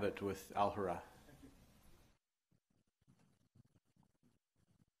Joe Tabbitt with Al-Hurra.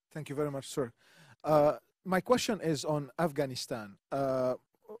 Thank you very much, sir. My question is on Afghanistan.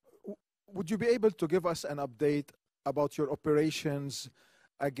 Would you be able to give us an update about your operations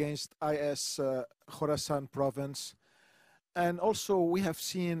against IS Khorasan province? And also, we have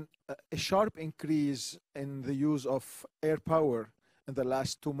seen a sharp increase in the use of air power in the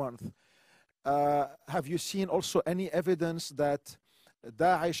last 2 months. Have you seen also any evidence that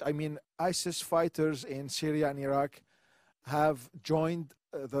ISIS fighters in Syria and Iraq have joined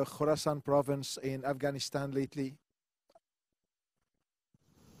the Khorasan province in Afghanistan lately?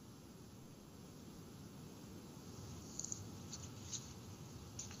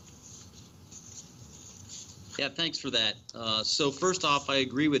 Yeah, thanks for that. So first off, I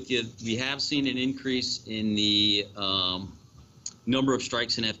agree with you. We have seen an increase in the number of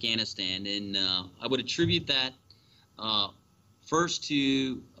strikes in Afghanistan, and I would attribute that first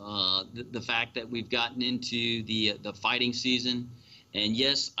to the fact that we've gotten into the fighting season. And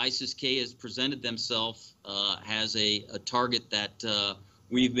yes, ISIS-K has presented themselves as a target that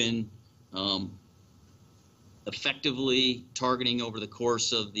we've been effectively targeting over the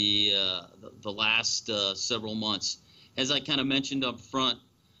course of the last several months. As I kind of mentioned up front,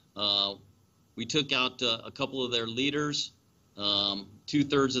 we took out a couple of their leaders.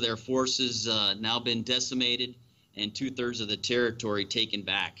 2/3 of their forces now been decimated, and 2/3 of the territory taken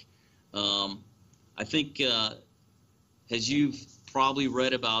back. I think, as you've probably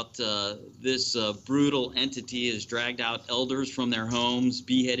read about, this brutal entity has dragged out elders from their homes,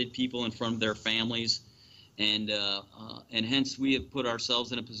 beheaded people in front of their families, and hence we have put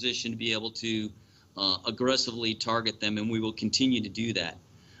ourselves in a position to be able to aggressively target them, and we will continue to do that.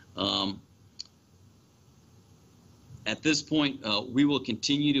 At this point, we will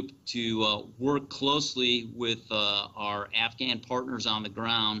continue to work closely with our Afghan partners on the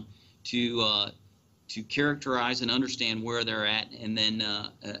ground to characterize and understand where they're at, and then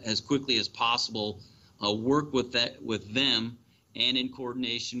as quickly as possible work with them and in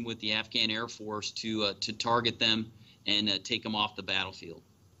coordination with the Afghan Air Force to target them and take them off the battlefield.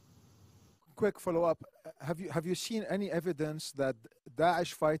 Quick follow-up: Have you seen any evidence that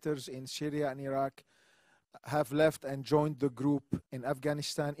Daesh fighters in Syria and Iraq have left and joined the group in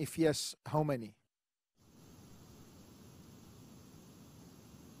Afghanistan? If yes, how many?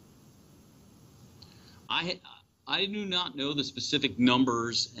 I do not know the specific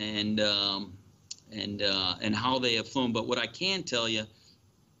numbers and how they have flown, but what I can tell you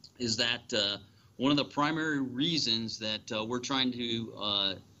is that one of the primary reasons that we're trying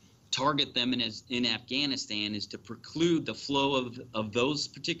to target them in Afghanistan is to preclude the flow of those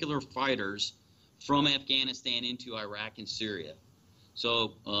particular fighters from Afghanistan into Iraq and Syria.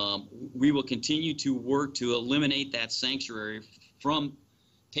 So we will continue to work to eliminate that sanctuary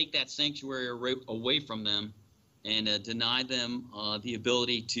take that sanctuary away from them and deny them the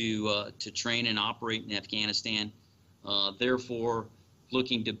ability to train and operate in Afghanistan, therefore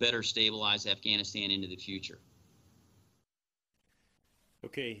looking to better stabilize Afghanistan into the future.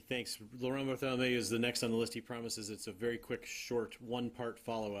 Okay, thanks. Laurent Bartholomew is the next on the list. He promises it's a very quick, short, one-part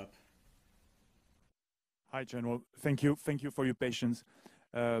follow-up. Hi, General. Thank you for your patience.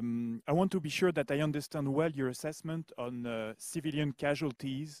 I want to be sure that I understand well your assessment on civilian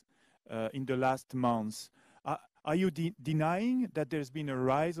casualties in the last months. Are you denying that there's been a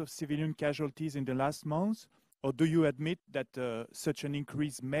rise of civilian casualties in the last months, or do you admit that such an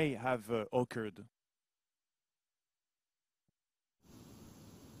increase may have occurred?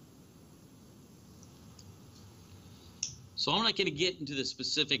 So I'm not going to get into the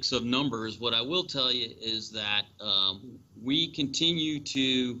specifics of numbers. What I will tell you is that we continue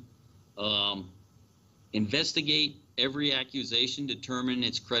to investigate every accusation, determine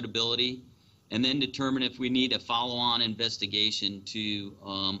its credibility, and then determine if we need a follow-on investigation to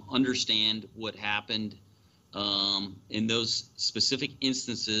understand what happened in those specific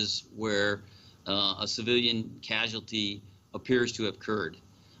instances where a civilian casualty appears to have occurred.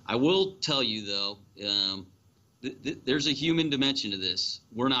 I will tell you, though, there's a human dimension to this.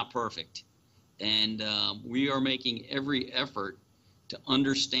 We're not perfect. And we are making every effort to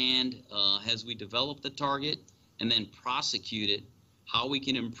understand as we develop the target and then prosecute it, how we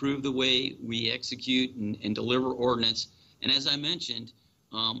can improve the way we execute and deliver ordnance. And as I mentioned,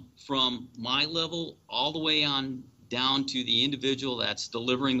 from my level all the way on down to the individual that's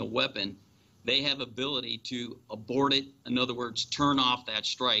delivering the weapon, they have ability to abort it. In other words, turn off that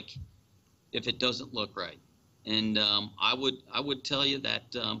strike if it doesn't look right. And I would tell you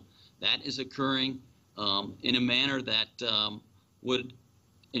that that is occurring in a manner that would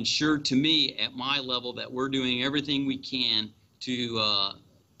ensure to me at my level that we're doing everything we can to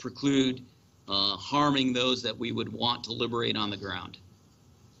preclude harming those that we would want to liberate on the ground.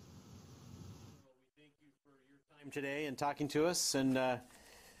 We thank you for your time today and talking to us, and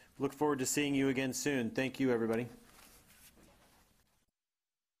look forward to seeing you again soon. Thank you, everybody.